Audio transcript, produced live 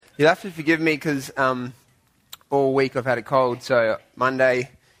You'll have to forgive me because all week I've had a cold. So Monday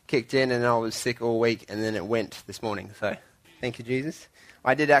kicked in and I was sick all week, and then it went this morning. So thank you, Jesus.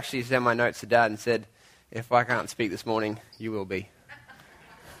 I did actually send my notes to Dad and said, if I can't speak this morning, you will be.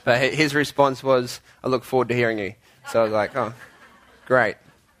 But his response was, I look forward to hearing you. So I was like, oh, great.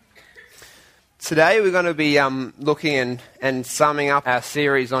 Today we're going to be looking and summing up our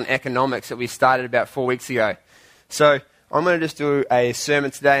series on economics that we started about 4 weeks ago. So I'm going to just do a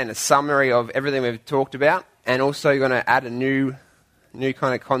sermon today and a summary of everything we've talked about, and also going to add a new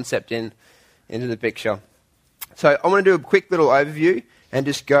kind of concept into the picture. So I'm going to do a quick little overview and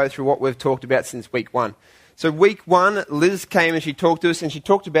just go through what we've talked about since week one. So week one, Liz came and she talked to us, and she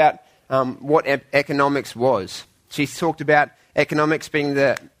talked about what economics was. She talked about economics being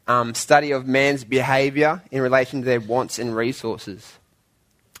the study of man's behaviour in relation to their wants and resources.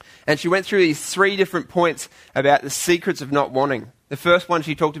 And she went through these 3 different points about the secrets of not wanting. The first one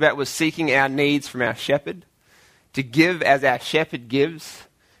she talked about was seeking our needs from our shepherd, to give as our shepherd gives.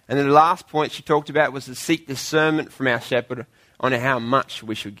 And then the last point she talked about was to seek discernment from our shepherd on how much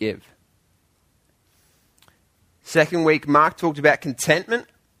we should give. Second week, Mark talked about contentment.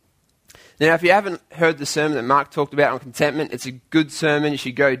 Now, if you haven't heard the sermon that Mark talked about on contentment, it's a good sermon. You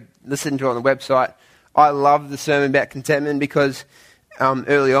should go listen to it on the website. I love the sermon about contentment because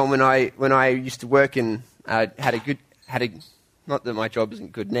early on when I used to work in not that my job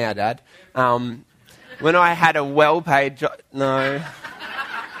isn't good now, Dad. When I had a well-paid job, no.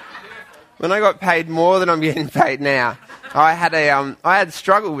 When I got paid more than I'm getting paid now, I had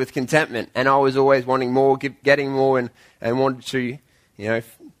struggled with contentment, and I was always wanting more, getting more, and wanted to,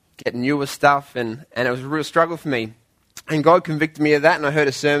 get newer stuff, and it was a real struggle for me. And God convicted me of that, and I heard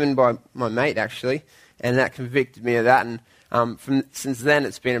a sermon by my mate, actually, and that convicted me of that, and since then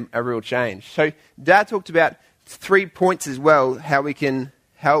it's been a real change. So Dad talked about 3 points as well, how we can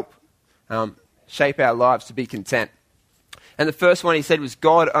help shape our lives to be content. And the first one he said was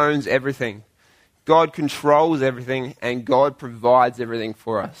God owns everything. God controls everything, and God provides everything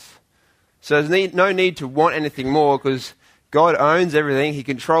for us. So there's no need to want anything more, because God owns everything, He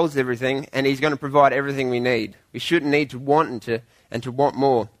controls everything, and He's going to provide everything we need. We shouldn't need to want and to want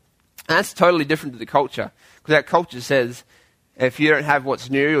more. And that's totally different to the culture, because our culture says, if you don't have what's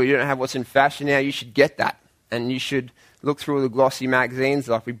new or you don't have what's in fashion now, you should get that. And you should look through all the glossy magazines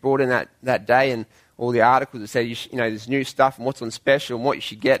like we brought in that day, and all the articles that say, there's new stuff and what's on special and what you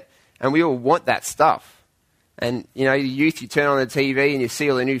should get. And we all want that stuff. And, the youth, you turn on the TV and you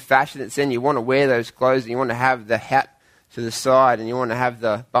see all the new fashion that's in, you want to wear those clothes, and you want to have the hat to the side, and you want to have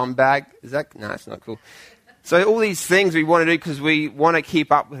the bum bag. No, it's not cool. So all these things we want to do because we want to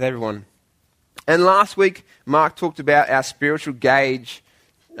keep up with everyone. And last week, Mark talked about our spiritual gauge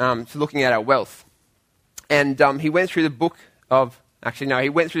for looking at our wealth. And he went through he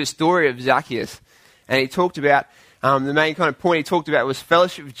went through the story of Zacchaeus. And he talked about, the main kind of point he talked about was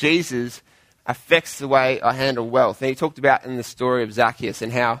fellowship with Jesus affects the way I handle wealth. And he talked about in the story of Zacchaeus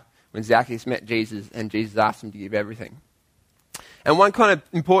and how when Zacchaeus met Jesus and Jesus asked him to give everything. And one kind of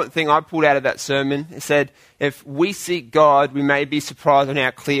important thing I pulled out of that sermon, it said, if we seek God, we may be surprised on how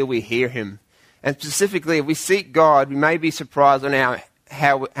clear we hear Him. And specifically, if we seek God, we may be surprised on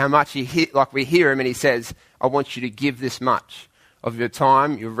how much we hear Him, and He says, I want you to give this much of your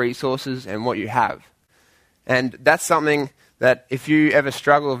time, your resources, and what you have. And that's something that if you ever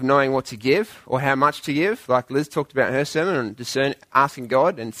struggle of knowing what to give or how much to give, like Liz talked about in her sermon, and asking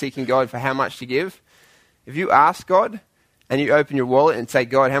God and seeking God for how much to give, if you ask God and you open your wallet and say,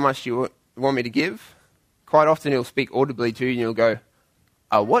 God, how much do you want me to give? Quite often He'll speak audibly to you and you'll go,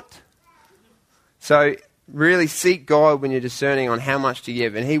 what? So really seek God when you're discerning on how much to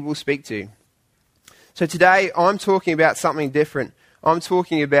give, and He will speak to you. So today I'm talking about something different. I'm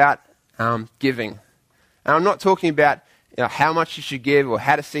talking about giving. And I'm not talking about how much you should give or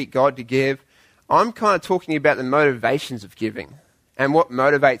how to seek God to give. I'm kind of talking about the motivations of giving and what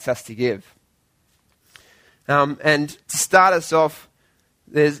motivates us to give. And to start us off,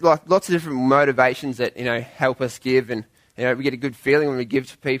 there's lots of different motivations that help us give, and we get a good feeling when we give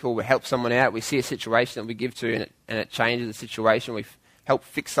to people. We help someone out. We see a situation that we give to, and it changes the situation. We help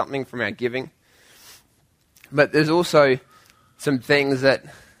fix something from our giving. But there's also some things that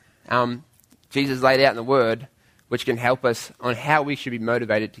Jesus laid out in the Word which can help us on how we should be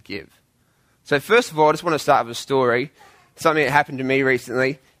motivated to give. So first of all, I just want to start with a story, something that happened to me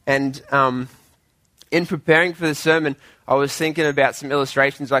recently. And in preparing for the sermon, I was thinking about some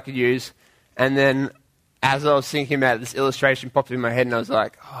illustrations I could use. And then as I was thinking about it, this illustration popped in my head, and I was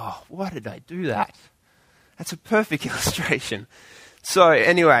like, why did I do that? That's a perfect illustration. So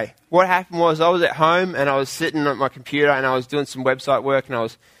anyway, what happened was I was at home and I was sitting at my computer and I was doing some website work, and I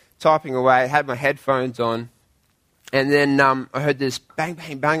was typing away. I had my headphones on. And then I heard this bang,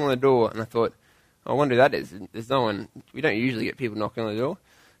 bang, bang on the door. And I thought, I wonder who that is. There's no one. We don't usually get people knocking on the door.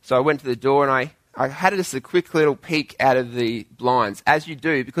 So I went to the door and I had just a quick little peek out of the blinds, as you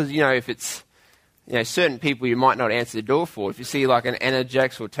do, because, if it's, certain people you might not answer the door for. If you see like an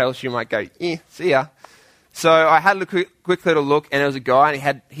Energex or Telstra, you might go, see ya. So I had a quick little look, and there was a guy, and he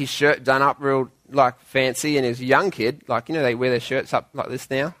had his shirt done up real, fancy, and he was a young kid. They wear their shirts up like this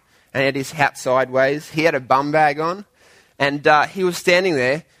now. And he had his hat sideways. He had a bum bag on, and he was standing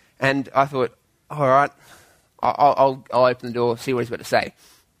there, and I thought, all right, I'll open the door, see what he's about to say.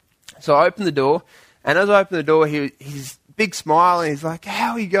 So I opened the door, and as I opened the door, he's big smile, and he's like,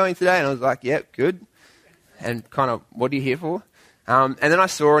 how are you going today? And I was like, yep, good. And kind of, what are you here for? And then I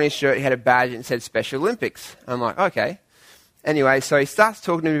saw on his shirt he had a badge and it said Special Olympics. I'm like, okay. Anyway, so he starts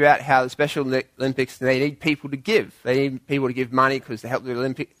talking to me about how the Special Olympics, they need people to give. They need people to give money because to help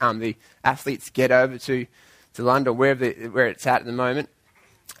the athletes get over to London, where it's at the moment.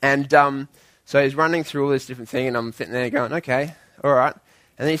 And so he's running through all this different thing, and I'm sitting there going, okay, all right.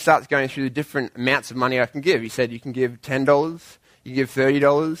 And then he starts going through the different amounts of money I can give. He said you can give $10, you can give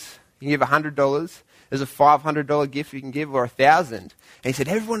 $30, you can give $100. There's a $500 gift you can give, or $1,000. And he said,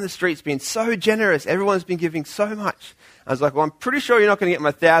 everyone in the street's been so generous. Everyone's been giving so much. I was like, well, I'm pretty sure you're not going to get my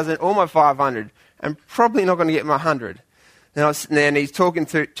 1,000 or my 500. I'm probably not going to get my 100. And I was sitting there, and he's talking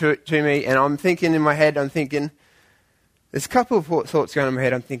to me, and I'm thinking in my head, there's a couple of thoughts going in my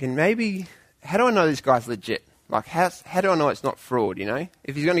head. I'm thinking, maybe, how do I know this guy's legit? How do I know it's not fraud,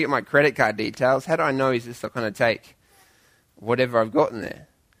 If he's going to get my credit card details, how do I know he's just not going to take whatever I've got in there?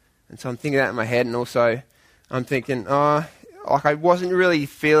 And so I'm thinking that in my head, and also I'm thinking, I wasn't really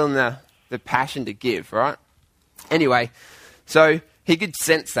feeling the passion to give, right? Anyway, so he could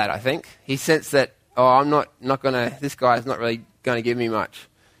sense that, I think. He sensed that, this guy's not really going to give me much.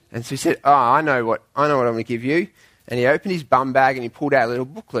 And so he said, I know what I'm going to give you. And he opened his bum bag and he pulled out a little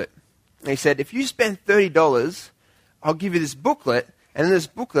booklet. And he said, if you spend $30, I'll give you this booklet. And in this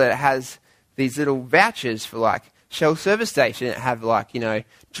booklet, it has these little vouchers for Shell service station. It have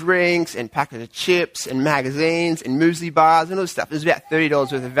drinks and packets of chips and magazines and muesli bars and all this stuff. There's about $30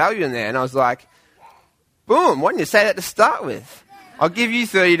 worth of value in there. And I was like, boom, why didn't you say that to start with? I'll give you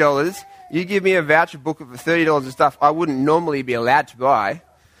 $30. You give me a voucher booklet for $30 of stuff I wouldn't normally be allowed to buy.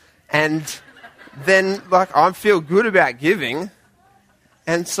 And then, I feel good about giving.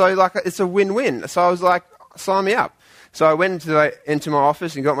 And so, it's a win-win. So I was like, sign me up. So I went into my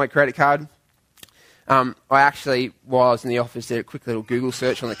office and got my credit card. I actually, while I was in the office, did a quick little Google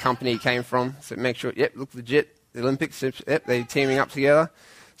search on the company he came from. So make sure, look legit. The Olympics, they're teaming up together.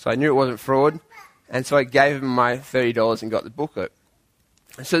 So I knew it wasn't fraud. And so I gave him my $30 and got the booklet.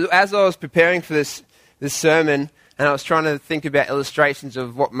 So as I was preparing for this sermon, and I was trying to think about illustrations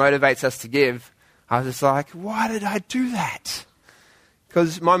of what motivates us to give, I was just like, why did I do that?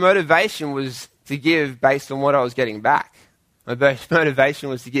 Because my motivation was to give based on what I was getting back. My motivation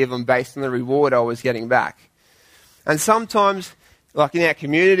was to give them based on the reward I was getting back. And sometimes, in our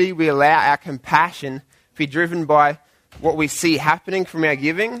community, we allow our compassion to be driven by what we see happening from our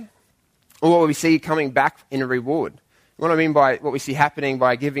giving or what we see coming back in a reward. What I mean by what we see happening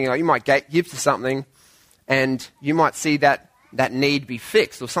by giving, you might give to something and you might see that need be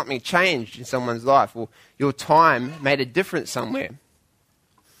fixed or something changed in someone's life or your time made a difference somewhere.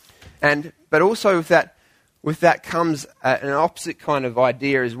 But also with that comes an opposite kind of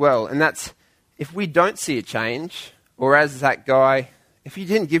idea as well, and that's if we don't see a change, or as that guy, if he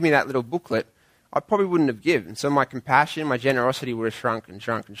didn't give me that little booklet, I probably wouldn't have given. So my compassion, my generosity would have shrunk and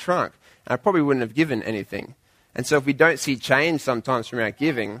shrunk and shrunk, and I probably wouldn't have given anything. And so if we don't see change sometimes from our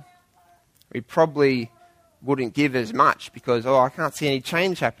giving, we probably wouldn't give as much because, I can't see any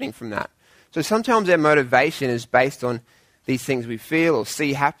change happening from that. So sometimes our motivation is based on these things we feel or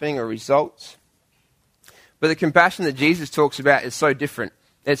see happening or results. But the compassion that Jesus talks about is so different.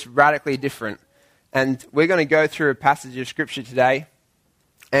 It's radically different. And we're going to go through a passage of Scripture today,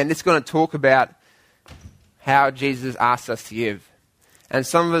 and it's going to talk about how Jesus asks us to give. And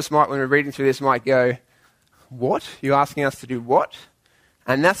some of us might, when we're reading through this, might go, what? You're asking us to do what?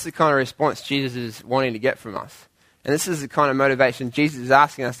 And that's the kind of response Jesus is wanting to get from us. And this is the kind of motivation Jesus is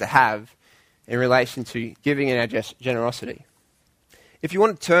asking us to have in relation to giving and our generosity. If you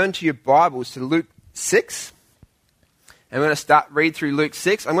want to turn to your Bibles to Luke 6, and we're going to read through Luke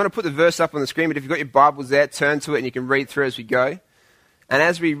 6. I'm going to put the verse up on the screen, but if you've got your Bibles there, turn to it and you can read through as we go. And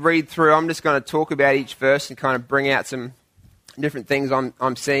as we read through, I'm just going to talk about each verse and kind of bring out some different things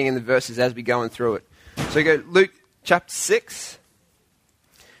I'm seeing in the verses as we're going through it. So we go Luke chapter 6,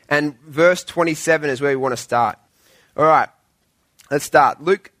 and verse 27 is where we want to start. All right. Let's start.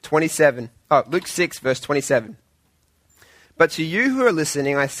 Luke 6, verse 27. But to you who are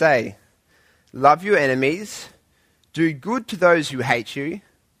listening, I say, love your enemies, do good to those who hate you,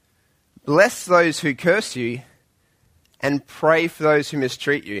 bless those who curse you, and pray for those who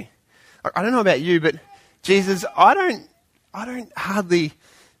mistreat you. I don't know about you, but Jesus, I don't hardly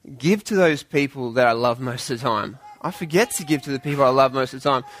give to those people that I love most of the time. I forget to give to the people I love most of the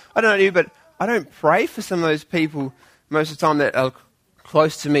time. I don't know you, but I don't pray for some of those people most of the time that are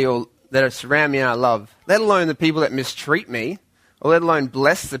close to me or that are surround me and I love, let alone the people that mistreat me, or let alone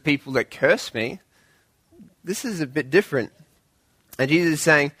bless the people that curse me. This is a bit different. And Jesus is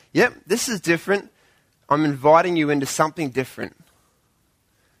saying, yep, this is different. I'm inviting you into something different.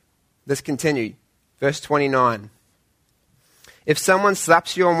 Let's continue. Verse 29. If someone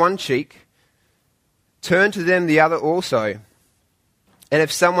slaps you on one cheek, turn to them the other also. And if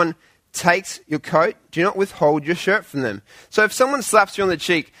someone takes your coat, do not withhold your shirt from them. So if someone slaps you on the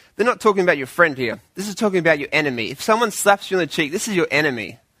cheek, they're not talking about your friend here. This is talking about your enemy. If someone slaps you on the cheek, this is your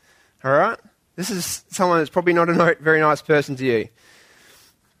enemy. All right? This is someone that's probably not a very nice person to you.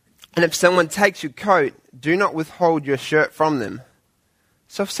 And if someone takes your coat, do not withhold your shirt from them.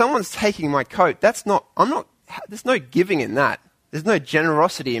 So if someone's taking my coat, there's no giving in that. There's no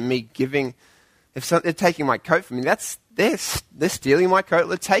generosity in me giving. If they're taking my coat from me, they're stealing my coat,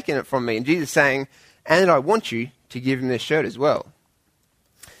 they're taking it from me. And Jesus is saying, and I want you to give him this shirt as well.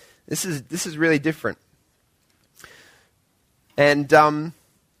 This is really different. And I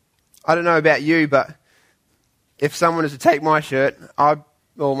don't know about you, but if someone was to take my shirt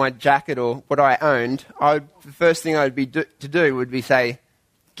or my jacket or what I owned, the first thing I'd be to do would be say,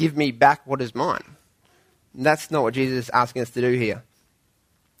 give me back what is mine. And that's not what Jesus is asking us to do here.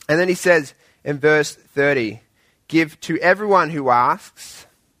 And then he says in verse 30, give to everyone who asks.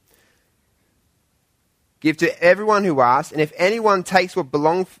 Give to everyone who asks, and if anyone takes what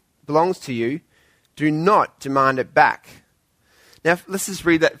belongs to you, do not demand it back. Now, let's just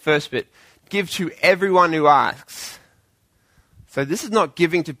read that first bit. Give to everyone who asks. So this is not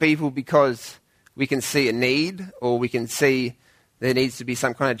giving to people because we can see a need or we can see there needs to be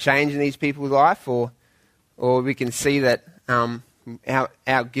some kind of change in these people's life or we can see that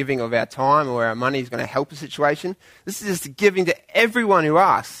our giving of our time or our money is going to help a situation. This is just giving to everyone who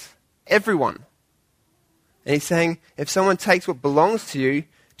asks. Everyone. And he's saying, if someone takes what belongs to you,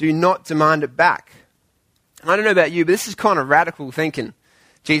 do not demand it back. I don't know about you, but this is kind of radical thinking,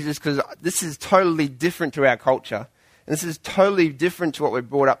 Jesus, because this is totally different to our culture. And this is totally different to what we're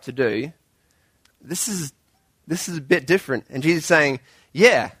brought up to do. This is a bit different. And Jesus is saying,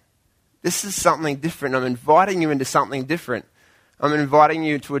 yeah, this is something different. I'm inviting you into something different. I'm inviting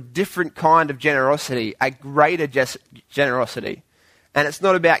you to a different kind of generosity, a greater generosity. And it's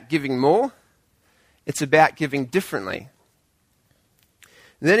not about giving more. It's about giving differently.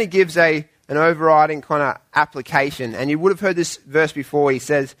 And then he gives an overriding kind of application. And you would have heard this verse before. He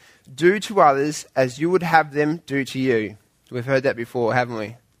says, do to others as you would have them do to you. We've heard that before, haven't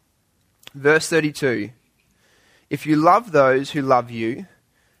we? Verse 32. If you love those who love you,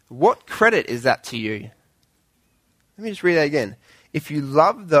 what credit is that to you? Let me just read that again. If you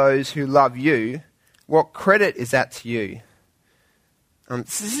love those who love you, what credit is that to you?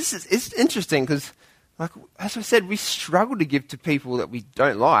 It's interesting because, like, as I said, we struggle to give to people that we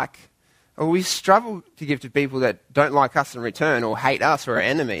don't like. Or we struggle to give to people that don't like us in return or hate us or are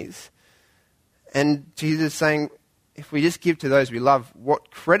enemies. And Jesus is saying, if we just give to those we love, what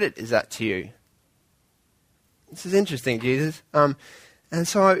credit is that to you? This is interesting, Jesus. And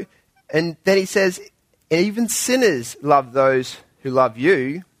then he says, even sinners love those who love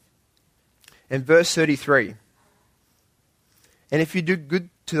you. In verse 33, and if you do good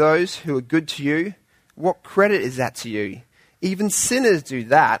to those who are good to you, what credit is that to you? Even sinners do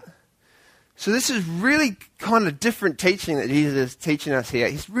that. So this is really kind of different teaching that Jesus is teaching us here.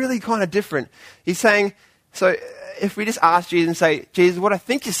 He's really kind of different. He's saying, so if we just ask Jesus and say, Jesus, what I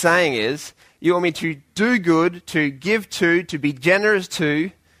think you're saying is, you want me to do good, to give to be generous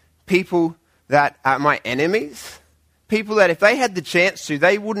to people that are my enemies? People that if they had the chance to,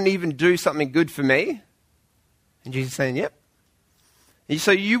 they wouldn't even do something good for me? And Jesus is saying, yep. And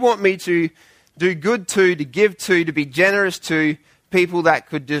so you want me to do good to give to be generous to people that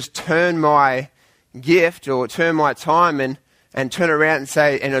could just turn my gift or turn my time and turn around and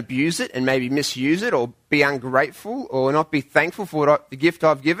say and abuse it and maybe misuse it or be ungrateful or not be thankful for the gift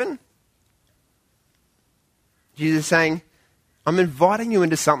I've given? Jesus is saying, I'm inviting you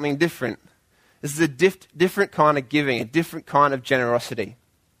into something different. This is a different kind of giving, a different kind of generosity.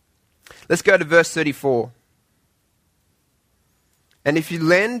 Let's go to verse 34. And if you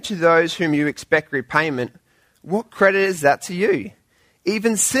lend to those whom you expect repayment, what credit is that to you?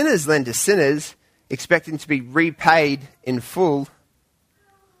 Even sinners lend to sinners, expecting to be repaid in full.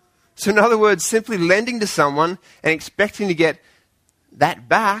 So in other words, simply lending to someone and expecting to get that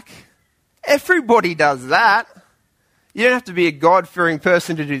back, everybody does that. You don't have to be a God-fearing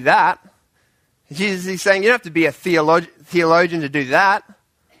person to do that. Jesus is saying you don't have to be a theologian to do that.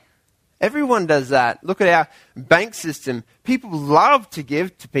 Everyone does that. Look at our bank system. People love to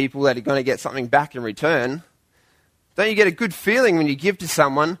give to people that are going to get something back in return. Don't you get a good feeling when you give to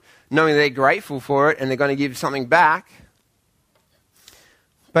someone knowing they're grateful for it and they're going to give something back?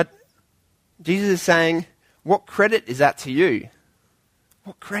 But Jesus is saying, what credit is that to you?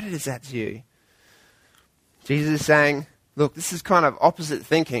 What credit is that to you? Jesus is saying, look, this is kind of opposite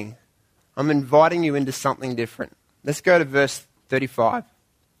thinking. I'm inviting you into something different. Let's go to verse 35.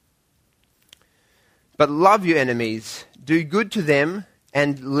 But love your enemies, do good to them,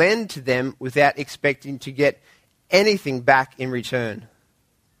 and lend to them without expecting to get anything back in return.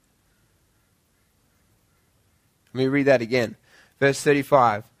 Let me read that again. Verse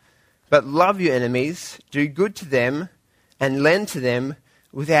 35. But love your enemies, do good to them, and lend to them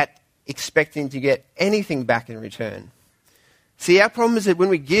without expecting to get anything back in return. See, our problem is that when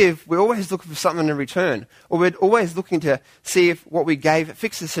we give, we're always looking for something in return. Or we're always looking to see if what we gave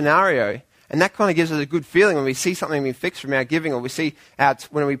fixed the scenario. And that kind of gives us a good feeling when we see something being fixed from our giving, or we see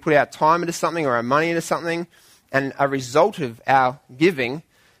when we put our time into something or our money into something, and a result of our giving,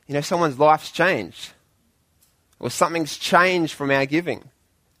 someone's life's changed. Or something's changed from our giving.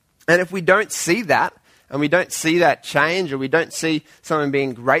 And if we don't see that, and we don't see that change, or we don't see someone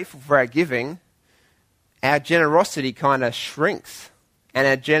being grateful for our giving, our generosity kind of shrinks. And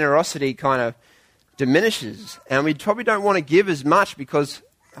our generosity kind of diminishes. And we probably don't want to give as much because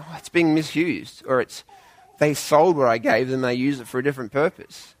it's being misused. Or they sold what I gave them, they use it for a different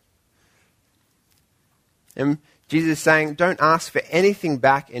purpose. And Jesus is saying, don't ask for anything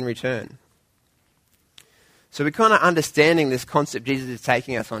back in return. So we're kind of understanding this concept Jesus is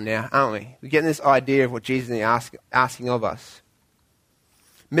taking us on now, aren't we? We're getting this idea of what Jesus is asking of us.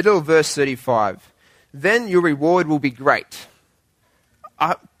 Middle of verse 35. Then your reward will be great.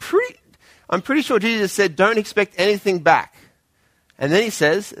 I'm pretty sure Jesus said, don't expect anything back. And then he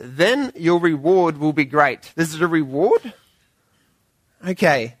says, then your reward will be great. This is a reward?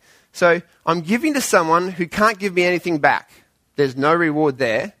 Okay. So I'm giving to someone who can't give me anything back. There's no reward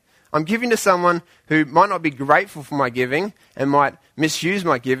there. I'm giving to someone who might not be grateful for my giving and might misuse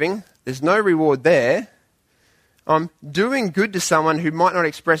my giving. There's no reward there. I'm doing good to someone who might not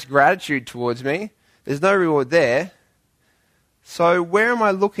express gratitude towards me. There's no reward there. So where am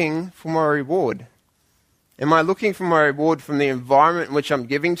I looking for my reward? Am I looking for my reward from the environment in which I'm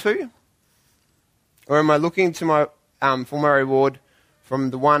giving to? Or am I looking to for my reward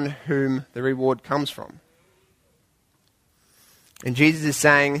from the one whom the reward comes from? And Jesus is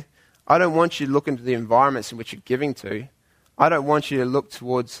saying, I don't want you to look into the environments in which you're giving to. I don't want you to look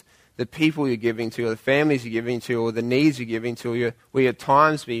towards the people you're giving to, or the families you're giving to, or the needs you're giving to, or where your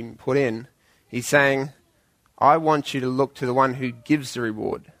time's being put in. He's saying, I want you to look to the one who gives the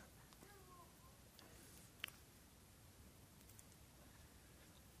reward.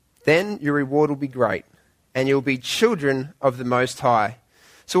 Then your reward will be great, and you'll be children of the Most High.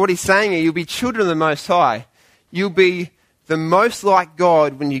 So what he's saying is, you'll be children of the Most High. You'll be the most like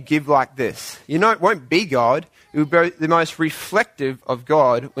God when you give like this. It won't be God. It will be the most reflective of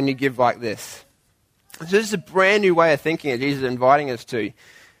God when you give like this. So this is a brand new way of thinking that Jesus is inviting us to.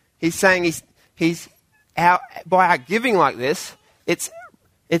 He's saying by our giving like this, it's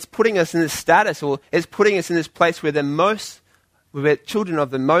putting us in this status, or it's putting us in this place where we're children of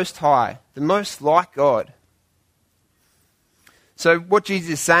the Most High, the most like God. So what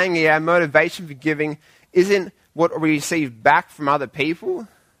Jesus is saying here, our motivation for giving isn't what we receive back from other people,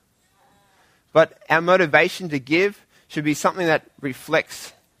 but our motivation to give should be something that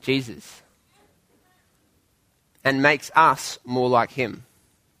reflects Jesus and makes us more like him.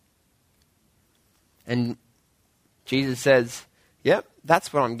 And Jesus says, yep,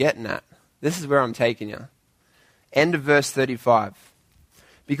 that's what I'm getting at. This is where I'm taking you. End of verse 35.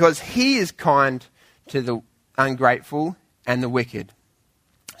 Because he is kind to the ungrateful and the wicked.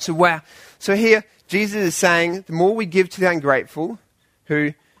 So here Jesus is saying the more we give to the ungrateful,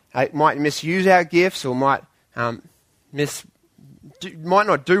 who might misuse our gifts or might not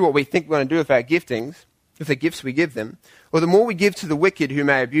do what we think we're going to do with our giftings, with the gifts we give them, or the more we give to the wicked who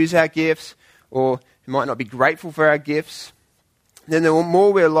may abuse our gifts or who might not be grateful for our gifts, then the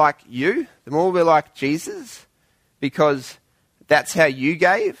more we're like you, the more we're like Jesus, because that's how you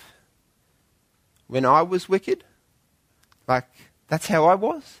gave when I was wicked. Like, that's how I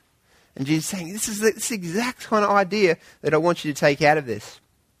was. And Jesus is saying, this is the exact kind of idea that I want you to take out of this.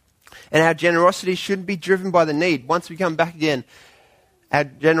 And our generosity shouldn't be driven by the need. Once we come back again, our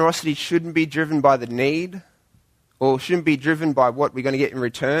generosity shouldn't be driven by the need, or shouldn't be driven by what we're going to get in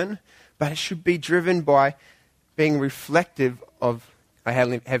return, but it should be driven by being reflective of our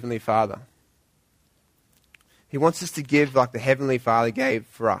Heavenly Father. He wants us to give like the Heavenly Father gave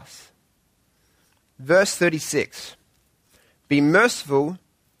for us. Verse 36, be merciful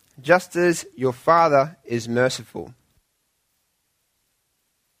just as your Father is merciful.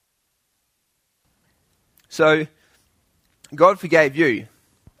 So, God forgave you,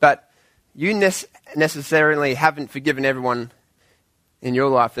 but you necessarily haven't forgiven everyone in your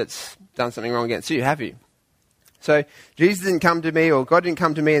life that's done something wrong against you, have you? So, Jesus didn't come to me, or God didn't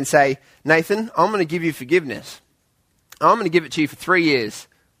come to me and say, Nathan, I'm going to give you forgiveness. I'm going to give it to you for 3 years.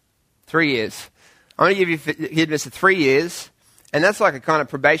 3 years. I'm going to give you forgiveness for 3 years, and that's like a kind of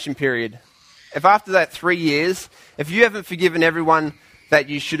probation period. If after that 3 years, if you haven't forgiven everyone that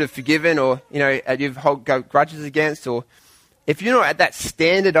you should have forgiven, or you've held grudges against, or if you're not at that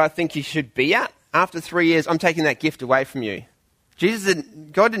standard I think you should be at, after 3 years, I'm taking that gift away from you.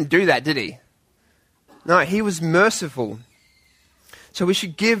 God didn't do that, did he? No, he was merciful. So we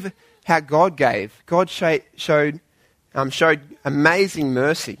should give how God gave. God showed amazing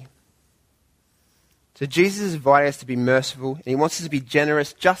mercy. So Jesus is inviting us to be merciful, and he wants us to be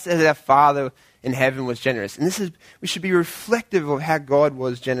generous, just as our Father in heaven was generous. And we should be reflective of how God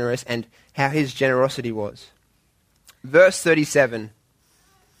was generous and how his generosity was. Verse 37,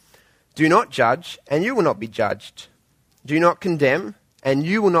 do not judge, and you will not be judged. Do not condemn, and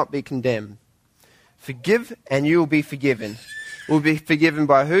you will not be condemned. Forgive, and you will be forgiven. Will be forgiven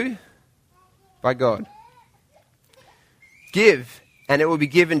by who? By God. Give, and it will be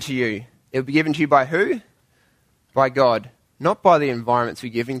given to you. It will be given to you by who? By God. Not by the environments we're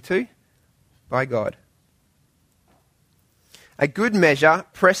giving to, by God. A good measure,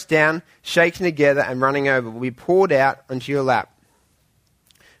 pressed down, shaken together, and running over, will be poured out onto your lap.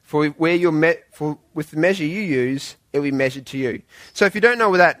 For with the measure you use, it will be measured to you. So if you don't know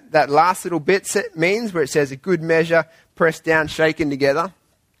what that last little bit means, where it says a good measure, pressed down, shaken together,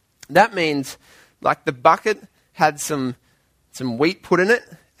 that means like the bucket had some wheat put in it,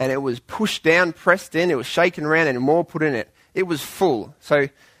 and it was pushed down, pressed in, it was shaken around, and more put in it. It was full. So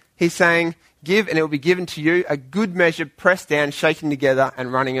he's saying, give, and it will be given to you, a good measure, pressed down, shaken together,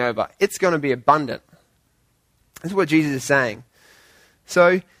 and running over. It's going to be abundant. This is what Jesus is saying.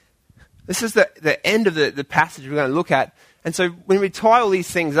 So this is the end of the passage we're going to look at. And so when we tie all these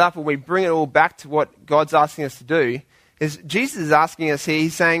things up, and we bring it all back to what God's asking us to do, is Jesus is asking us here,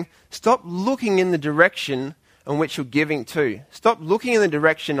 he's saying, stop looking in the direction on which you're giving to. Stop looking in the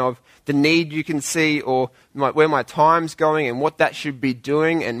direction of the need you can see, or where my time's going, and what that should be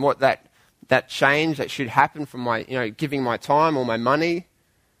doing, and what that change that should happen from my giving my time or my money.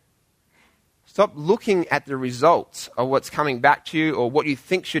 Stop looking at the results of what's coming back to you, or what you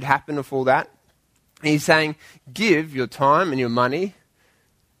think should happen with all that. And he's saying, give your time and your money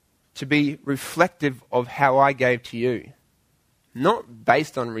to be reflective of how I gave to you. Not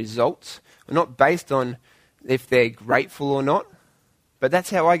based on results, or not based on if they're grateful or not, but that's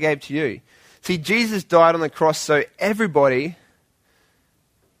how I gave to you. See, Jesus died on the cross so everybody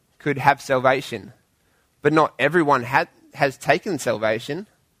could have salvation, but not everyone has taken salvation.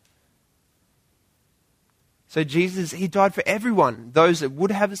 So Jesus, he died for everyone, those that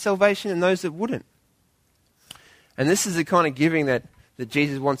would have a salvation and those that wouldn't. And this is the kind of giving that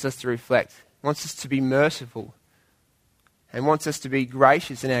Jesus wants us to reflect, wants us to be merciful, and wants us to be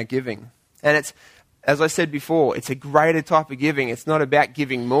gracious in our giving. And it's, as I said before, it's a greater type of giving. It's not about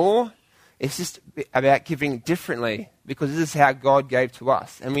giving more. It's just about giving differently, because this is how God gave to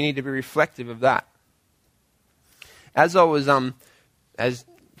us, and we need to be reflective of that. As I was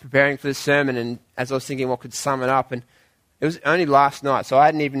preparing for this sermon, and as I was thinking what could sum it up, and it was only last night, so I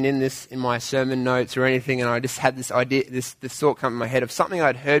hadn't even in my sermon notes or anything, and I just had this idea, this thought come in my head of something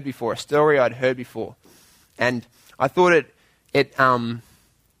I'd heard before, a story I'd heard before, and I thought it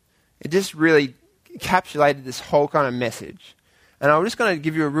just really encapsulated this whole kind of message. And I'm just going to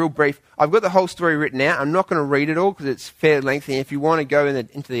give you a real brief. I've got the whole story written out. I'm not going to read it all because it's fairly lengthy. If you want to go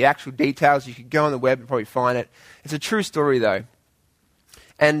into the actual details, you could go on the web and probably find it. It's a true story, though.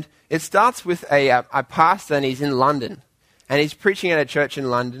 And it starts with a pastor, and he's in London. And he's preaching at a church in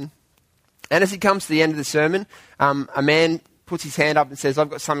London. And as he comes to the end of the sermon, a man puts his hand up and says,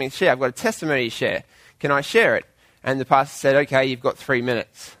 I've got something to share. I've got a testimony to share. Can I share it? And the pastor said, okay, you've got 3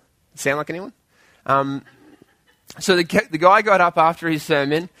 minutes. Sound like anyone? So the guy got up after his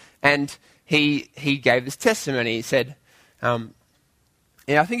sermon, and he gave this testimony. He said,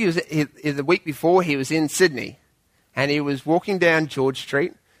 I think the week before he was in Sydney, and he was walking down George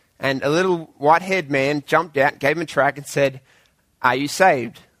Street, and a little white-haired man jumped out, gave him a tract and said, "Are you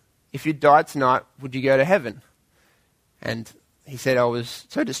saved? If you died tonight, would you go to heaven?" And he said, I was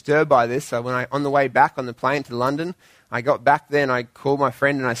so disturbed by this, so on the way back on the plane to London, I got back there and I called my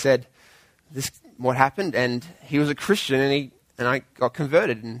friend and I said, "This what happened?" And he was a Christian, and I got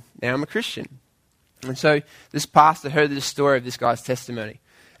converted, and now I'm a Christian. And so this pastor heard this story of this guy's testimony.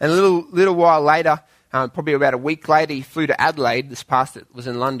 And a little while later, probably about a week later, he flew to Adelaide. This pastor was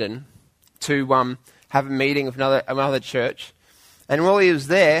in London to have a meeting with another church. And while he was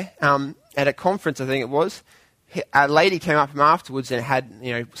there, at a conference, I think it was, a lady came up to him afterwards and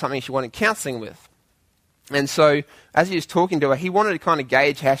had something she wanted counselling with. And so as he was talking to her, he wanted to kind of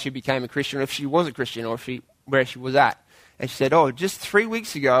gauge how she became a Christian, if she was a Christian, or where she was at. And she said, just 3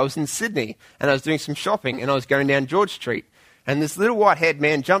 weeks ago I was in Sydney and I was doing some shopping and I was going down George Street. And this little white-haired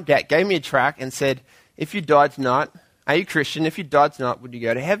man jumped out, gave me a tract and said, "If you died tonight, are you Christian? If you died tonight, would you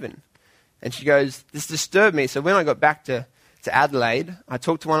go to heaven?" And she goes, "This disturbed me. So when I got back to Adelaide, I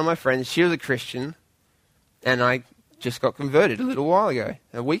talked to one of my friends. She was a Christian. And I just got converted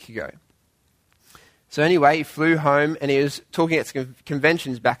a week ago. So anyway, he flew home and he was talking at some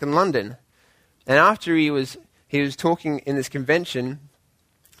conventions back in London. And after he was talking in this convention,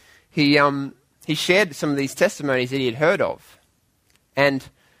 he shared some of these testimonies that he had heard of. And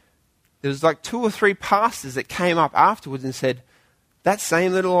there was like 2 or 3 pastors that came up afterwards and said, "That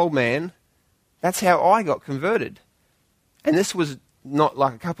same little old man, that's how I got converted." And this was not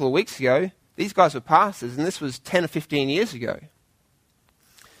like a couple of weeks ago. These guys were pastors, and this was 10 or 15 years ago.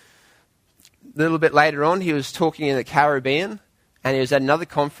 A little bit later on, he was talking in the Caribbean, and he was at another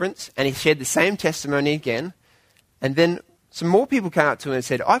conference, and he shared the same testimony again. And then some more people came up to him and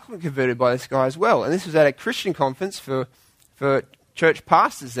said, "I got converted by this guy as well." And this was at a Christian conference for church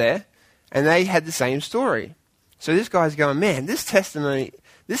pastors there, and they had the same story. So this guy's going, "Man, this testimony,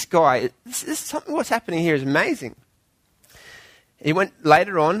 this guy, something what's happening here is amazing." He went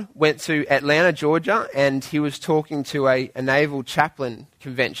to Atlanta, Georgia, and he was talking to a naval chaplain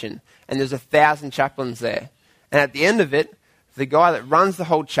convention, and there's 1,000 chaplains there. And at the end of it, the guy that runs the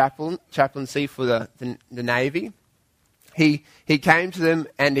whole chaplaincy for the Navy, he came to them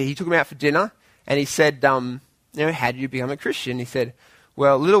and he took them out for dinner, and he said, "How did you become a Christian?" He said,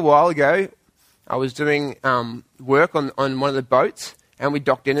 "Well, a little while ago, I was doing work on one of the boats, and we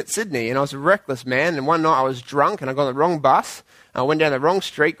docked in at Sydney, and I was a reckless man, and one night I was drunk, and I got on the wrong bus. I went down the wrong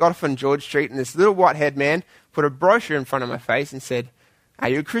street, got off on George Street, and this little white-haired man put a brochure in front of my face and said, 'Are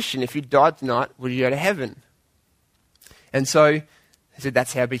you a Christian? If you died tonight, would you go to heaven?'" And so he said,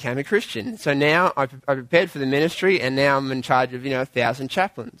 "That's how I became a Christian." So now I prepared for the ministry, and now I'm in charge of 1,000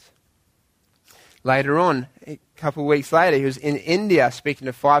 chaplains. Later on, a couple of weeks later, he was in India speaking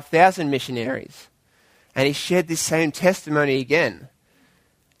to 5,000 missionaries. And he shared this same testimony again.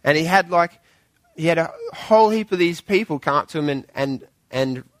 And he had a whole heap of these people come up to him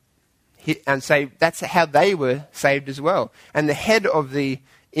and say that's how they were saved as well. And the head of the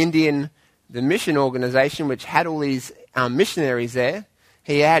mission organization, which had all these missionaries there,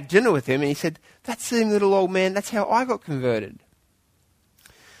 he had dinner with him and he said, "That same little old man, that's how I got converted."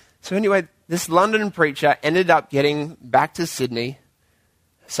 So anyway, this London preacher ended up getting back to Sydney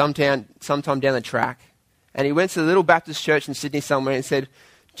sometime down the track. And he went to the little Baptist church in Sydney somewhere and said,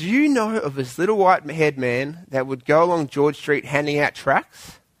 "Do you know of this little white-haired man that would go along George Street handing out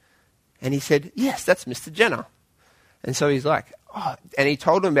tracts?" And he said, "Yes, that's Mr. Jenner." And so he's like, "Oh," and he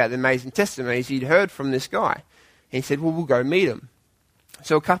told him about the amazing testimonies he'd heard from this guy. And he said, "Well, we'll go meet him."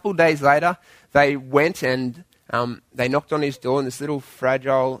 So a couple of days later, they went and they knocked on his door, and this little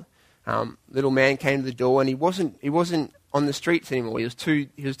fragile little man came to the door, and he wasn't on the streets anymore. He was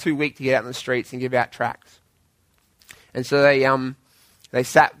too weak to get out on the streets and give out tracts. And so they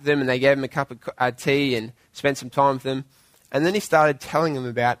sat with them and they gave him a cup of tea and spent some time with them. And then he started telling them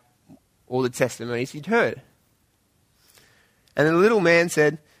about all the testimonies he'd heard. And the little man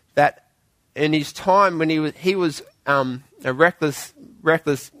said that in his time when he was a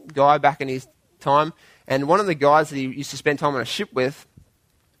reckless guy back in his time, and one of the guys that he used to spend time on a ship with,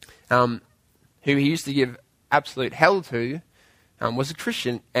 who he used to give absolute hell to, was a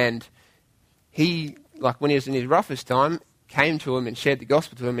Christian, and he, when he was in his roughest time, came to him and shared the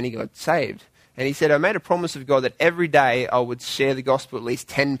gospel to him, and he got saved. And he said, "I made a promise of God that every day I would share the gospel at least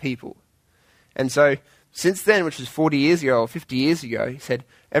 10 people." And so since then, which was 40 years ago or 50 years ago, he said,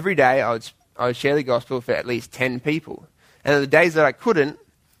 every day I would share the gospel for at least 10 people. And on the days that I couldn't,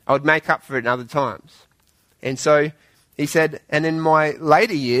 I would make up for it in other times. And so he said, and in my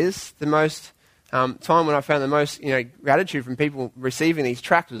later years, the most time when I found the most gratitude from people receiving these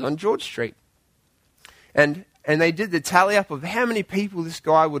tracts was on George Street. And they did the tally up of how many people this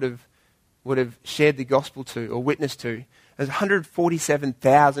guy would have shared the gospel to or witnessed to. There's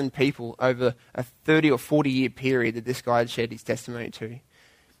 147,000 people over a 30 or 40 year period that this guy had shared his testimony to.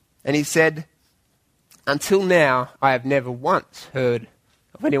 And he said, until now, I have never once heard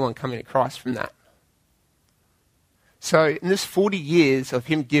of anyone coming to Christ from that. So in this 40 years of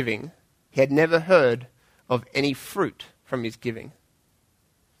him giving, he had never heard of any fruit from his giving.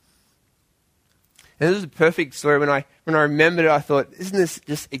 And this is a perfect story. When I remembered it, I thought, isn't this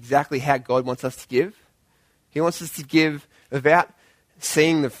just exactly how God wants us to give? He wants us to give without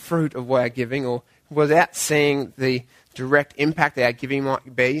seeing the fruit of what our giving, or without seeing the direct impact that our giving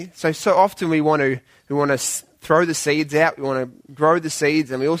might be. So often we want to throw the seeds out, we want to grow the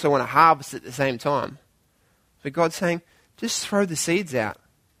seeds, and we also want to harvest at the same time. But God's saying, just throw the seeds out.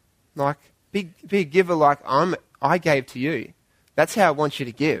 Like, be a giver like I gave to you. That's how I want you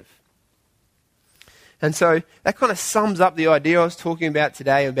to give. And so that kind of sums up the idea I was talking about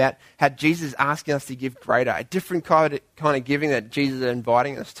today about how Jesus is asking us to give greater, a different kind of giving that Jesus is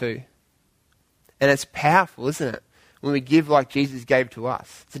inviting us to. And it's powerful, isn't it? When we give like Jesus gave to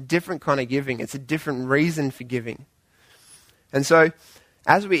us. It's a different kind of giving. It's a different reason for giving. And so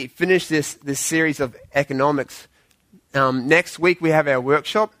as we finish this series of economics, next week we have our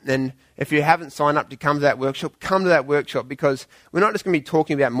workshop. And if you haven't signed up to come to that workshop because we're not just going to be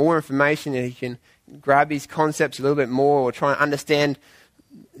talking about more information and you can grab these concepts a little bit more or try and understand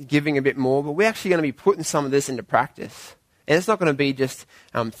giving a bit more, but we're actually going to be putting some of this into practice. And it's not going to be just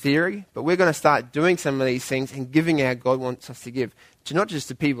theory, but we're going to start doing some of these things and giving how God wants us to give, to not just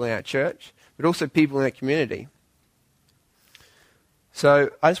to people in our church, but also people in our community.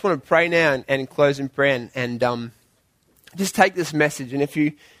 So I just want to pray now and close in prayer and just take this message. And if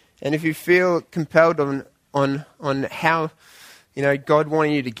you feel compelled on how God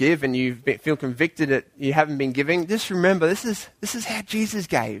wanting you to give, and you feel convicted that you haven't been giving, just remember this is how Jesus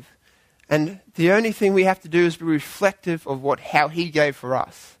gave. And the only thing we have to do is be reflective of how he gave for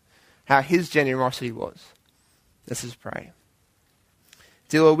us, how his generosity was. Let's just pray.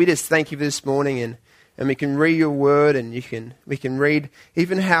 Dear Lord, we just thank you for this morning, and we can read your word, and we can read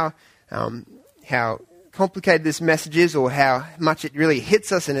even how complicated this message is, or how much it really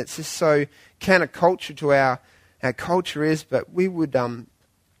hits us, and it's just so counterculture to our culture is. But we would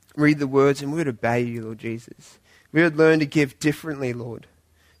read the words and we would obey you, Lord Jesus. We would learn to give differently, Lord.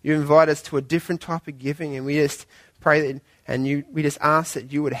 You invite us to a different type of giving, and we just pray that, we just ask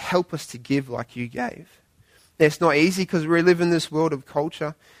that you would help us to give like you gave. It's not easy because we live in this world of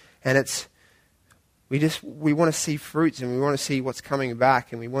culture, and we want to see fruits, and we want to see what's coming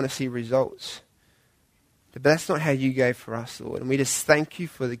back, and we want to see results. But that's not how you gave for us, Lord. And we just thank you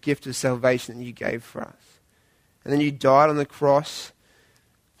for the gift of salvation that you gave for us. And then you died on the cross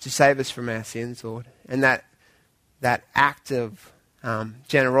to save us from our sins, Lord. And that act of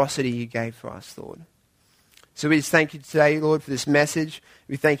generosity you gave for us, Lord. So we just thank you today, Lord, for this message.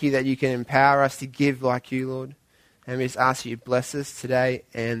 We thank you that you can empower us to give like you, Lord. And we just ask you to bless us today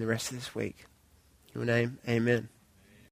and the rest of this week. In your name, amen.